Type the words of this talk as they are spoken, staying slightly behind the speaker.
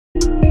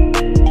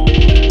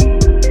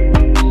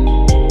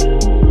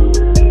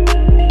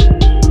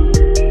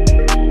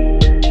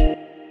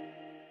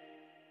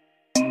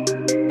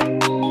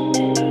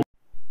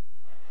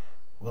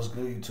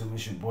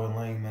It's your boy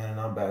Lane, man, and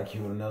I'm back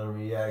here with another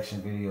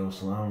reaction video.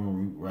 So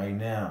right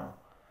now,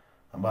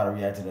 I'm about to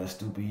react to that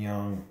Stupid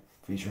Young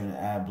featuring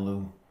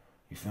ABBLUE.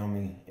 You feel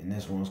me? And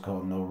this one's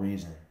called No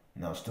Reason.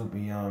 Now,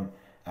 Stupid Young,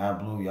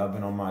 ABBLUE, y'all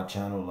been on my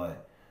channel, like,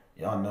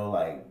 y'all know,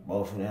 like,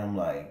 both of them,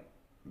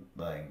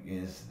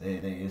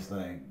 it's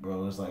like,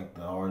 bro, it's like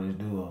the hardest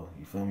duo.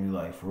 You feel me?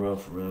 Like, for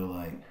real,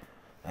 like,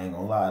 I ain't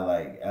gonna lie,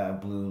 like,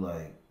 ABBLUE,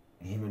 like,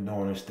 he been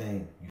doing his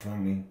thing. You feel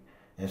me?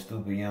 And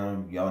Stupid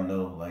Young, y'all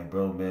know, like,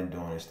 bro been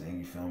doing his thing,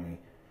 you feel me?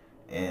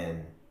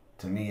 And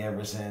to me,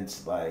 ever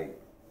since, like,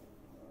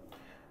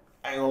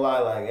 I ain't gonna lie,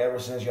 like, ever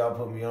since y'all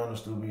put me on to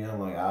Stupid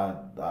Young, like,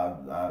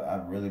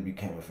 I really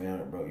became a fan of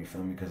it, bro, you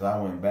feel me? Because I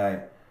went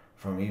back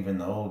from even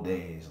the old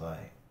days,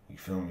 like, you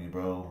feel me,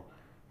 bro?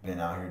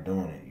 Been out here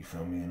doing it, you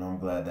feel me? And I'm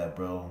glad that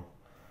bro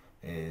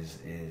is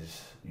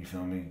you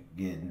feel me,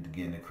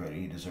 getting the credit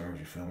he deserves,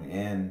 you feel me?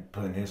 And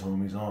putting his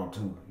homies on,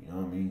 too, you know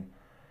what I mean?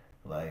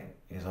 Like,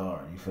 it's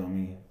hard, you feel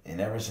me?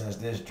 And ever since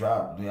this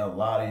dropped, a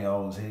lot of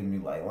y'all was hitting me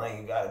like,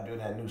 Lane, you gotta do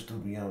that new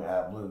Stupid Young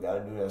ABBLUE,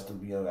 gotta do that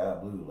Stupid Young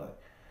ABBLUE, like,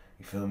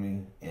 you feel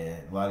me?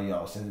 And a lot of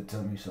y'all sent it to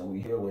me, so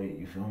we here with it,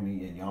 you feel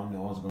me? And y'all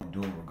know I was gonna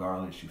do it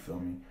regardless, you feel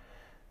me?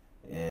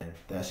 And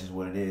that's just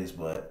what it is,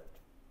 but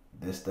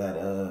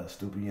that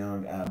Stupid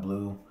Young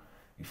ABBLUE,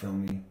 you feel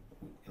me?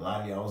 A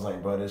lot of y'all was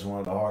like, bro, this is one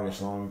of the hardest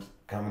songs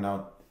coming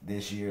out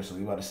this year, so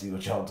we about to see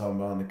what y'all talking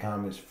about in the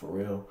comments, for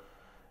real.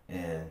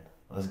 And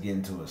let's get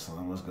into it,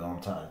 son. Let's go. I'm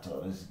tired of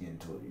talking. Let's just get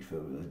into it. You feel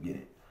me? Let's get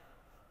it.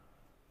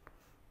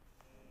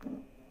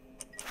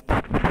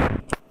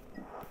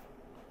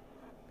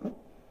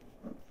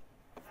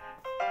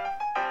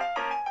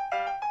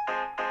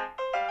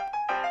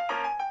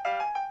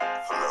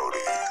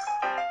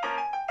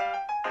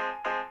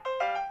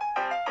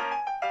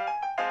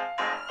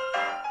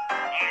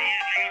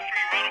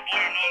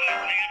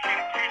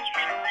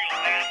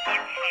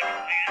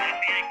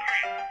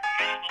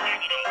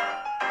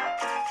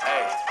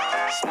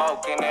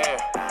 Smoke in the air,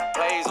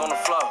 plays on the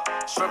floor.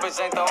 Strippers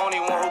ain't the only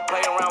one who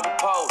play around with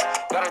pose.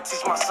 Gotta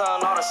teach my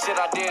son all the shit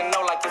I didn't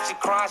know. Like if she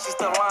crying, she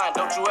still lying.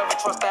 Don't you ever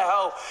trust that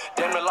hoe?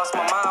 Damn it, lost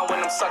my mind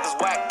when them suckers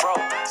whack, bro.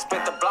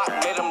 Spent the block,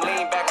 made him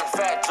lean back like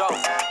Fat Joe.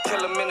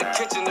 Kill him in the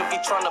kitchen if he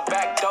tryna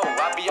back dough.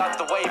 I be out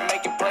the way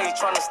making plays,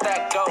 tryna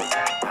stack dough.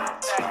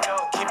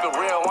 Keep it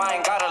real, I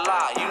ain't gotta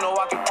lie. You know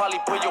I can probably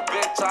pull your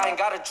bitch, I ain't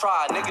gotta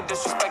try. Nigga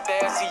disrespect the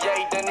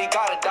SCA, then he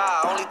gotta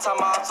die. Only time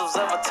my ops was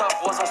ever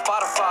tough was on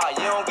Spotify.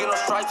 You don't get no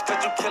stripes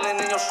cause you killing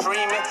in your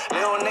streaming.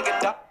 Little nigga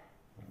die.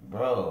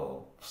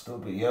 Bro,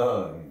 Stupid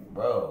Young,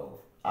 bro.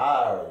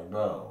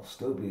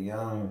 Stupid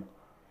Young.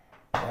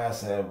 Like I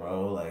said,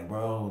 bro, like,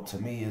 bro, to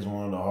me is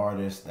one of the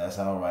hardest that's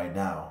out right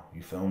now.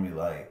 You feel me?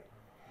 Like,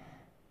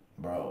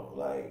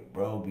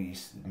 bro, be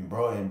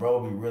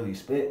really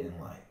spitting,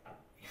 like,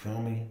 you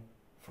feel me?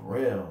 For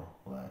real,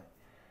 like,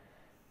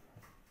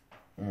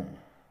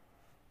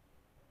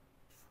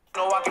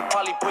 No, I can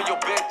probably pull your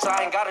bitch,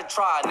 I ain't gotta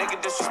try. Nigga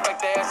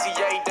disrespect the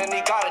SCA, then he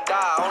gotta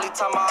die. Only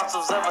time my ops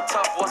was ever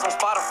tough was on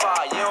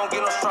Spotify. You don't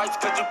get no stripes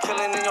cause you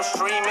killing in your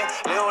streaming.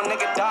 Little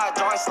nigga die,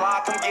 joint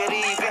slide, come get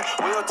even.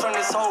 We'll turn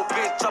this whole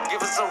bitch up,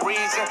 give us a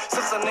reason.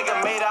 Since a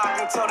nigga made it, I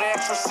can tell the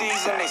extra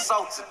season. They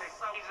salted.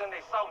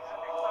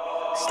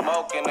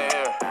 Smoke in the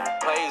air,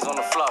 plays on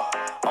the floor.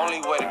 Only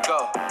way to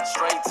go,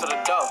 straight to the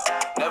door.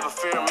 Never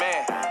fear a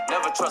man,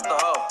 never trust a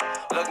hoe.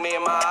 Look me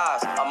in my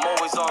eyes, I'm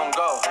always on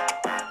go.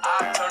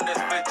 I turn this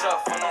bitch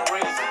up for no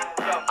reason.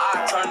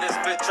 I turn this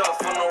bitch up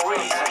for no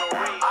reason.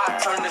 I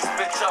turn this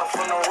bitch up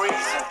for no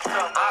reason.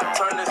 I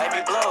turn this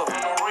bitch up for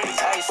no reason.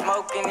 Hey,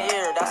 smoke in the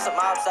air, that's some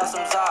ops, that's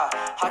some za.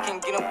 I can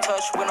get them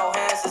touched with no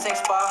hands, this ain't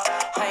spa.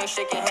 I ain't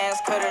shaking hands,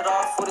 cut it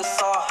off with a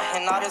saw.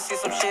 And I done see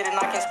some shit and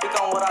I can speak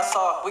on what I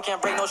saw. We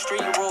can't break no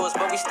street rules,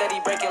 but we steady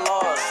breaking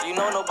laws. You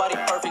know nobody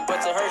perfect,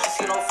 but to her she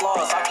see no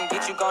flaws. I can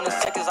get you gone in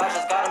seconds, I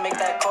just gotta make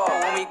that call.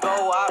 When we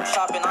go out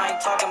shopping, I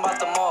ain't talking about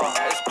the mall.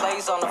 It's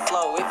plays on the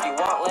flow, if you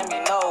want, let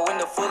me know. When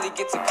the fully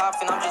gets a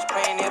coffin, I'm just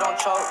praying it don't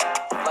choke.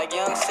 Like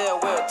Young said,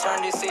 we'll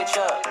turn this itch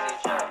up.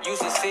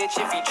 Use a stitch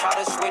if you try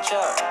to switch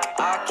up.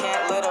 I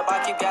can't let up,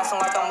 I keep gassing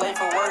like I'm late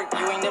for work.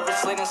 You ain't never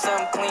slid in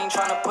something clean,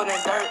 trying to put in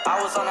dirt.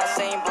 I was on that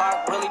same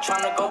block, really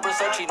trying to go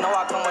berserk. She know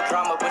I come with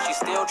drama, but she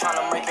still trying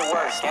to make it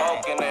work.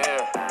 Smoke in the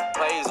air,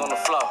 plays on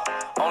the floor.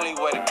 Only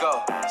way to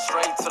go,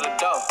 straight to the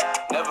door.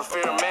 Never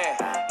fear a man,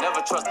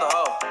 never trust a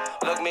hoe.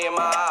 Look me in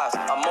my eyes,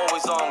 I'm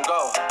always on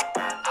go.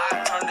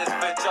 I turn this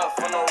bitch up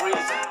for no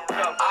reason.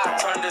 I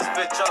turn this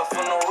bitch up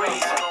for no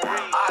reason.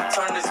 I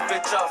turn this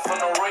bitch up for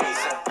no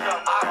reason.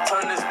 I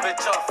turn this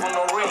bitch up for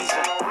no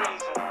reason.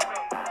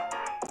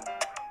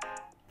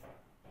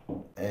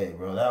 hey,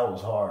 bro, that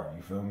was hard,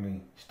 you feel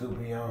me?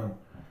 Stupid Young,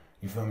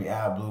 you feel me?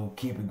 ABBLUE,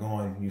 keep it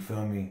going, you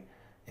feel me?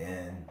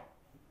 And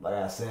like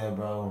I said,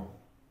 bro,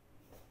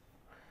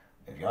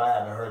 if y'all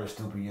haven't heard of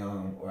Stupid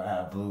Young or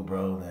ABBLUE,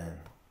 bro, then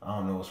I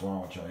don't know what's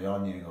wrong with y'all. Y'all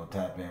need to go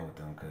tap in with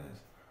them, because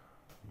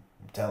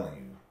I'm telling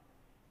you,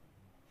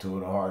 two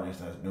of the hardest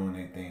that's doing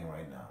their thing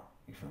right now.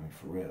 You feel me?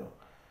 For real.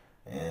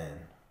 And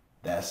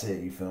that's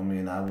it, you feel me?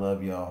 And I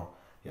love y'all.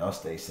 Y'all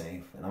stay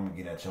safe, and I'm going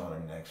to get at y'all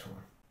in the next one.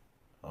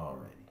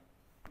 already.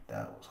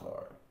 That was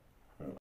hard.